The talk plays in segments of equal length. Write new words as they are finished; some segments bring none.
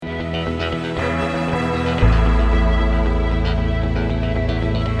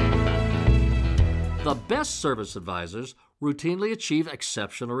The best service advisors routinely achieve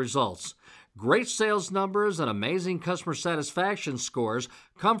exceptional results. Great sales numbers and amazing customer satisfaction scores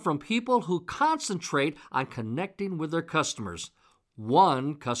come from people who concentrate on connecting with their customers,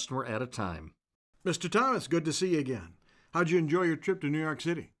 one customer at a time. Mr. Thomas, good to see you again. How'd you enjoy your trip to New York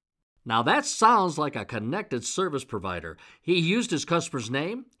City? Now that sounds like a connected service provider. He used his customer's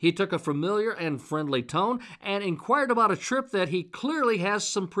name, he took a familiar and friendly tone, and inquired about a trip that he clearly has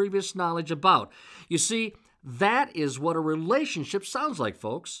some previous knowledge about. You see, that is what a relationship sounds like,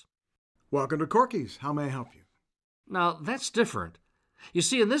 folks. Welcome to Corky's. How may I help you? Now, that's different. You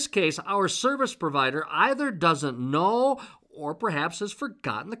see, in this case, our service provider either doesn't know or perhaps has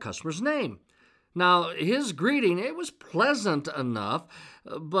forgotten the customer's name. Now, his greeting, it was pleasant enough,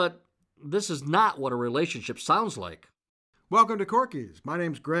 but this is not what a relationship sounds like. Welcome to Corky's. My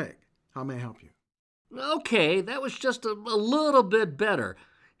name's Greg. How may I help you? Okay, that was just a little bit better.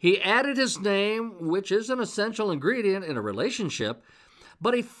 He added his name, which is an essential ingredient in a relationship,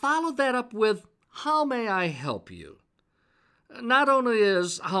 but he followed that up with, "How may I help you?" Not only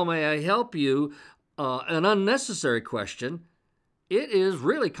is "How may I help you" an unnecessary question, it is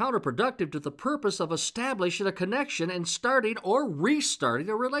really counterproductive to the purpose of establishing a connection and starting or restarting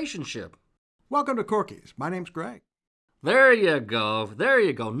a relationship. Welcome to Corky's. My name's Greg. There you go.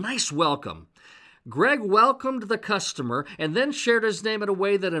 Nice welcome. Greg welcomed the customer and then shared his name in a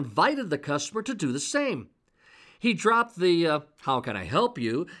way that invited the customer to do the same. He dropped the "How can I help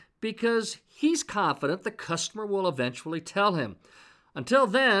you?" because he's confident the customer will eventually tell him. Until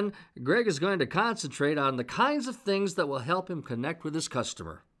then, Greg is going to concentrate on the kinds of things that will help him connect with his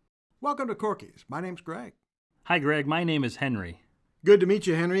customer. Welcome to Corky's. My name's Greg. Hi, Greg. My name is Henry. Good to meet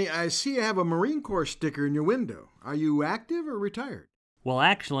you, Henry. I see you have a Marine Corps sticker in your window. Are you active or retired? Well,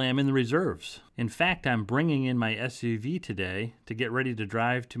 actually, I'm in the reserves. In fact, I'm bringing in my SUV today to get ready to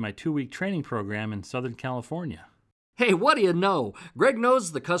drive to my 2-week training program in Southern California. Hey, what do you know? Greg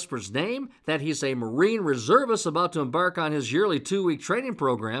knows the customer's name, that he's a Marine reservist about to embark on his yearly 2-week training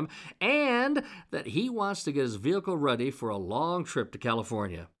program, and that he wants to get his vehicle ready for a long trip to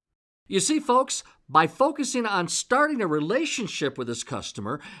California. You see, folks, by focusing on starting a relationship with his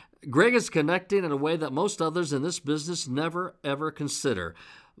customer, Greg is connecting in a way that most others in this business never, ever consider.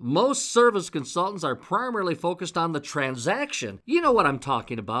 Most service consultants are primarily focused on the transaction. You know what I'm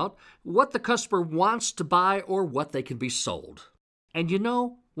talking about, what the customer wants to buy or what they can be sold. And you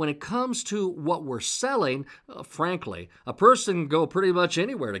know, when it comes to what we're selling, frankly, a person can go pretty much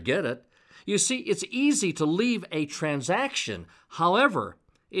anywhere to get it. You see, it's easy to leave a transaction. However,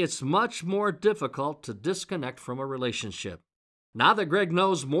 it's much more difficult to disconnect from a relationship. Now that Greg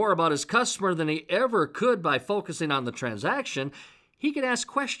knows more about his customer than he ever could by focusing on the transaction, he can ask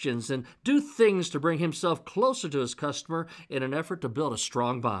questions and do things to bring himself closer to his customer in an effort to build a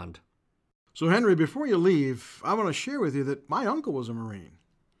strong bond. So, Henry, before you leave, I want to share with you that my uncle was a Marine.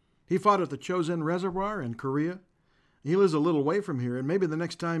 He fought at the Chosin Reservoir in Korea. He lives a little way from here, and maybe the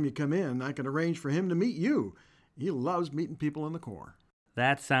next time you come in, I can arrange for him to meet you. He loves meeting people in the Corps.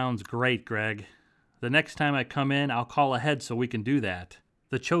 That sounds great, Greg. The next time I come in, I'll call ahead so we can do that.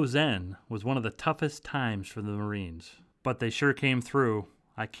 The Chosin was one of the toughest times for the Marines, but they sure came through.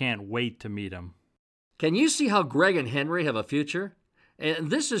 I can't wait to meet them. Can you see how Greg and Henry have a future?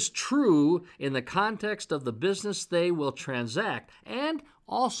 And this is true in the context of the business they will transact, and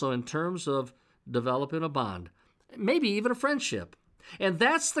also in terms of developing a bond, maybe even a friendship. And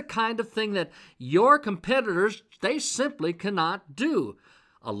that's the kind of thing that your competitors, they simply cannot do.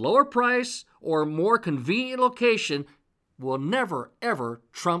 A lower price or more convenient location will never, ever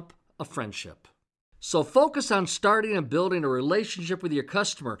trump a friendship. So focus on starting and building a relationship with your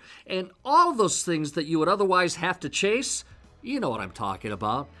customer, and all of those things that you would otherwise have to chase, you know what I'm talking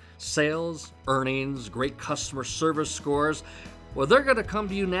about. Sales, earnings, great customer service scores. Well, they're going to come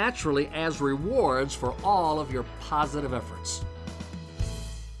to you naturally as rewards for all of your positive efforts.